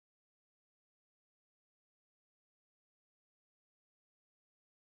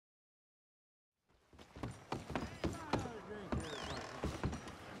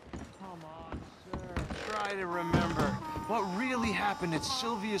try to remember what really happened at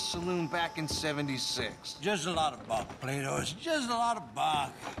Sylvia's Saloon back in '76. Just a lot of bunk, Plato. It's just a lot of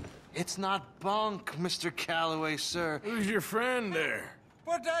bunk. It's not bunk, Mr. Calloway, sir. Who's your friend there?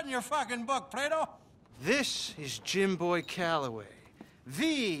 Put that in your fucking book, Plato. This is Jim Boy Calloway.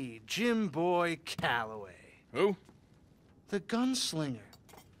 The Jim Boy Calloway. Who? The gunslinger.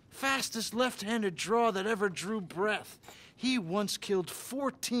 Fastest left-handed draw that ever drew breath. He once killed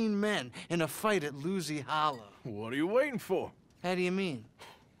 14 men in a fight at Lucy Hollow. What are you waiting for? How do you mean?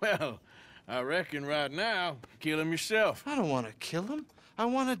 Well, I reckon right now, kill him yourself. I don't want to kill him. I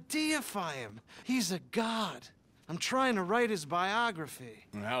want to deify him. He's a god. I'm trying to write his biography.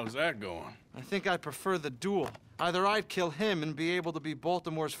 And how's that going? I think I prefer the duel. Either I'd kill him and be able to be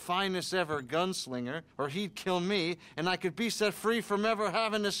Baltimore's finest ever gunslinger, or he'd kill me, and I could be set free from ever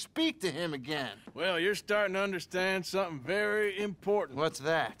having to speak to him again. Well, you're starting to understand something very important. What's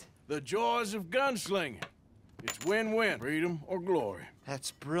that? The joys of gunslinging. It's win-win, freedom or glory.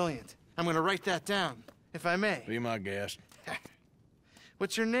 That's brilliant. I'm gonna write that down, if I may. Be my guest.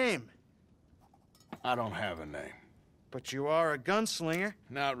 What's your name? I don't have a name. But you are a gunslinger.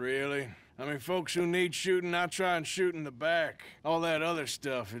 Not really. I mean, folks who need shooting, I try and shoot in the back. All that other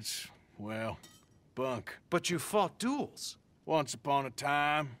stuff, it's, well, bunk. But you fought duels. Once upon a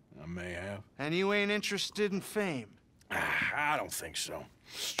time, I may have. And you ain't interested in fame. I don't think so.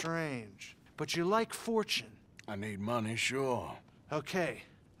 Strange. But you like fortune. I need money, sure. Okay.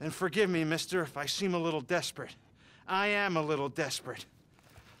 Then forgive me, mister, if I seem a little desperate. I am a little desperate.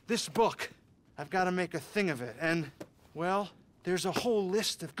 This book, I've got to make a thing of it, and, well, there's a whole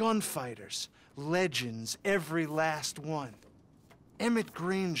list of gunfighters. Legends, every last one. Emmett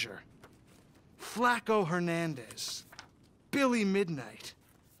Granger. Flaco Hernandez. Billy Midnight.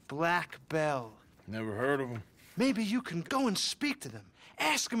 Black Bell. Never heard of him. Maybe you can go and speak to them.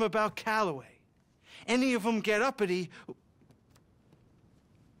 Ask them about Calloway. Any of them get uppity,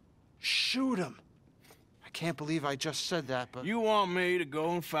 shoot them. I can't believe I just said that, but... You want me to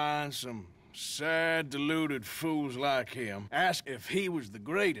go and find some sad, deluded fools like him, ask if he was the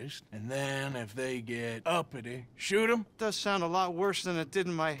greatest, and then if they get uppity, shoot him? Does sound a lot worse than it did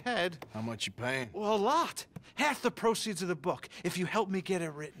in my head. How much you paying? Well, a lot. Half the proceeds of the book, if you help me get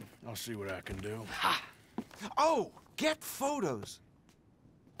it written. I'll see what I can do. Ha! Oh, get photos.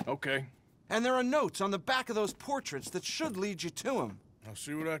 Okay. And there are notes on the back of those portraits that should lead you to him. I'll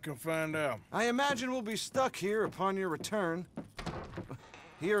see what I can find out. I imagine we'll be stuck here upon your return.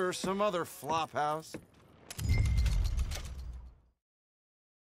 Here or some other flophouse.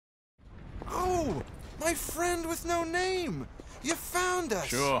 Oh, my friend with no name. You found us.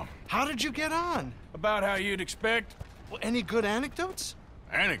 Sure. How did you get on? About how you'd expect. Well, any good anecdotes?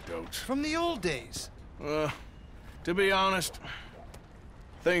 Anecdotes? From the old days. To be honest,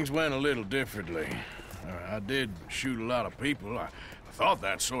 things went a little differently. I did shoot a lot of people. I thought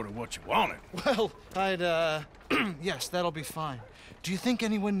that's sort of what you wanted. Well, I'd, yes, that'll be fine. Do you think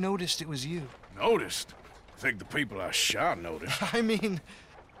anyone noticed it was you? Noticed? I think the people I shot noticed. I mean,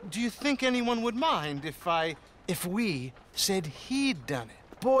 do you think anyone would mind if we said he'd done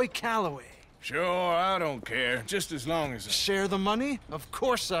it? Boy Calloway. Sure, I don't care. Just as long as... Share the money? Of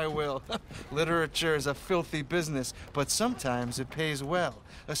course I will. Literature is a filthy business, but sometimes it pays well.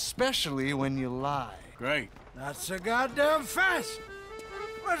 Especially when you lie. Great. Not so goddamn fast.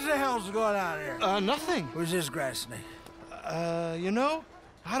 What the hell's going on here? Nothing. Who's this grass snake? You know,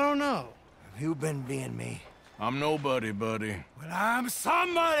 I don't know. Have you been being me? I'm nobody, buddy. Well, I'm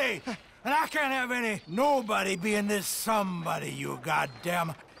somebody! And I can't have any nobody being this somebody, you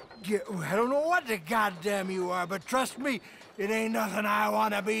goddamn... I don't know what the goddamn you are, but trust me, it ain't nothing I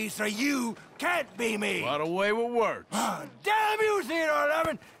want to be, so you can't be me! What a way with words. Damn you, Theodore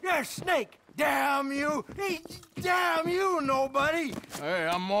Levin! You're a snake! Damn you! Damn you, nobody! Hey,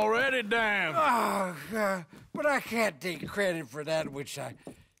 I'm already damned. Oh, God. But I can't take credit for that which I...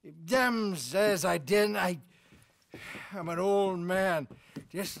 Them says I didn't. I'm an old man.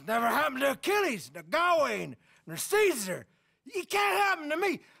 Just never happened to Achilles, to Gawain, nor Caesar. It can't happen to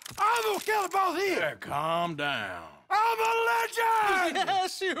me. I'm gonna kill both of you. Yeah, calm down. I'm a legend!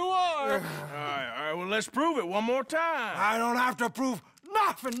 Yes, you are! All right, well, let's prove it one more time. I don't have to prove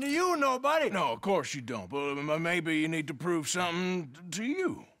nothing to you, nobody. No, of course you don't, but maybe you need to prove something to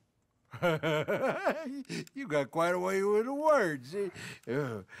you. You got quite a way with the words.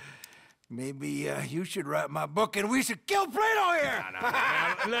 Maybe you should write my book and we should kill Plato here!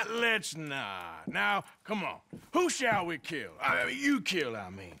 Let's not. Now, come on. Who shall we kill? I mean, you kill, I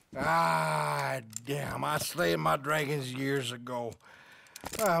mean. Ah, damn. I slayed my dragons years ago.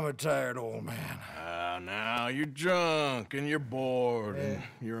 I'm a tired old man. Now, you're drunk and you're bored and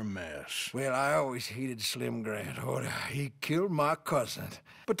you're a mess. Well, I always hated Slim Grant. Oh, he killed my cousin.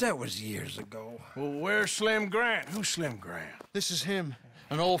 But that was years ago. Well, where's Slim Grant? Who's Slim Grant? This is him,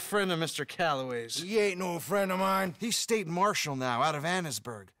 an old friend of Mr. Calloway's. He ain't no friend of mine. He's state marshal now, out of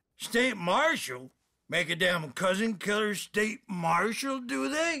Annesburg. State marshal? Make a damn cousin killer state marshal, do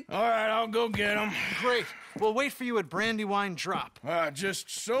they? All right, I'll go get him. Great. We'll wait for you at Brandywine Drop. Just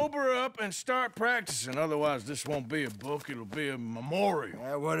sober up and start practicing. Otherwise, this won't be a book. It'll be a memorial.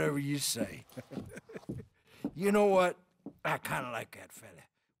 Whatever you say. You know what? I kind of like that fella.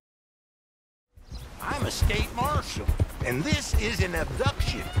 I'm a state marshal, and this is an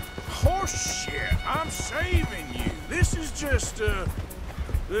abduction. Horseshit! I'm saving you. This is just a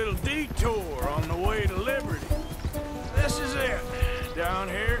little detour on the way to liberty. This is it. Down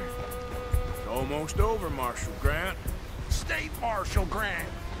here, it's almost over, Marshal Grant. State Marshal Grant.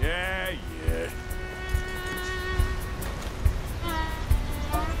 Yeah.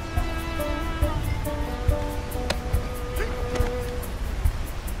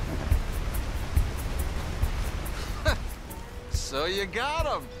 So you got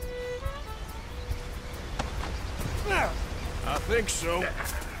him. I think so.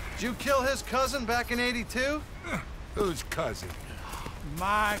 Did you kill his cousin back in '82? Whose cousin?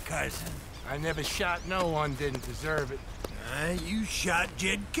 My cousin. I never shot no one didn't deserve it. You shot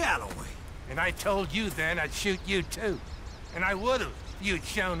Jed Calloway. And I told you then I'd shoot you too. And I would've. You'd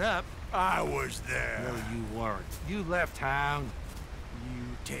shown up. I was there. No, you weren't. You left town.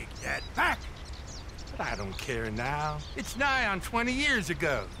 You take that back. But I don't care now. It's nigh on 20 years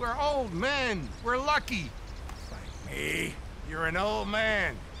ago. We're old men. We're lucky. Fight me. You're an old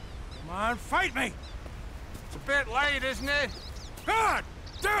man. Come on, fight me. It's a bit late, isn't it? God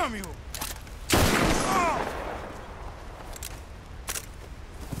damn you! Oh!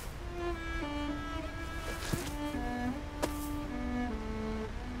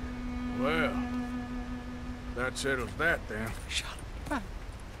 Well, that settles that then. Shot him in the back.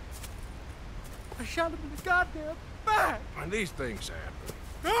 I shot him in the goddamn back. And these things happen.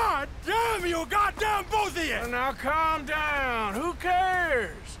 God damn you, goddamn both of you! Well, now calm down. Who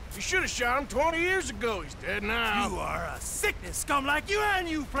cares? You should have shot him 20 years ago. He's dead now. You are a sickness scum like you and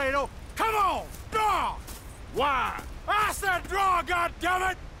you, Plato. Come on, draw! Why? I said draw,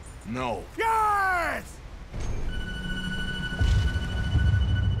 goddammit! No. Yes!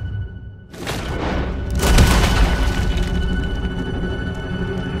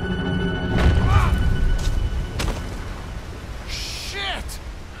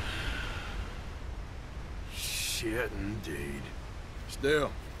 Shit, indeed.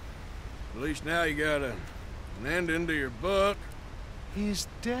 Still, at least now you got an ending to your book. He's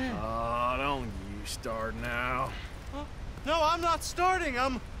dead. Oh, don't you start now. No, I'm not starting.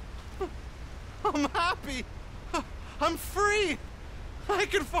 I'm happy. I'm free. I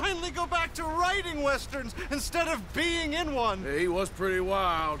can finally go back to writing westerns instead of being in one. He was pretty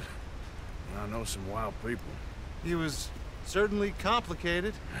wild. I know some wild people. He was certainly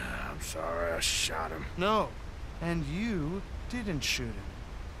complicated. I'm sorry I shot him. No, and you didn't shoot him.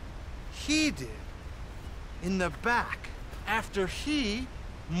 He did. In the back, after he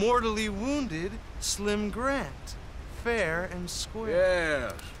mortally wounded Slim Grant. Fair and square.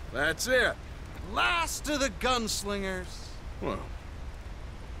 Yes, that's it. Last of the gunslingers. Well,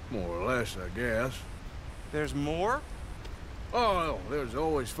 more or less, I guess. There's more? Oh, there's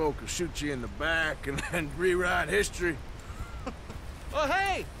always folk who shoot you in the back and then rewrite history. Oh,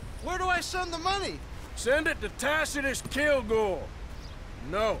 hey! Where do I send the money? Send it to Tacitus Kilgore.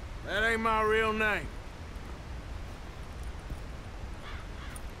 No, that ain't my real name.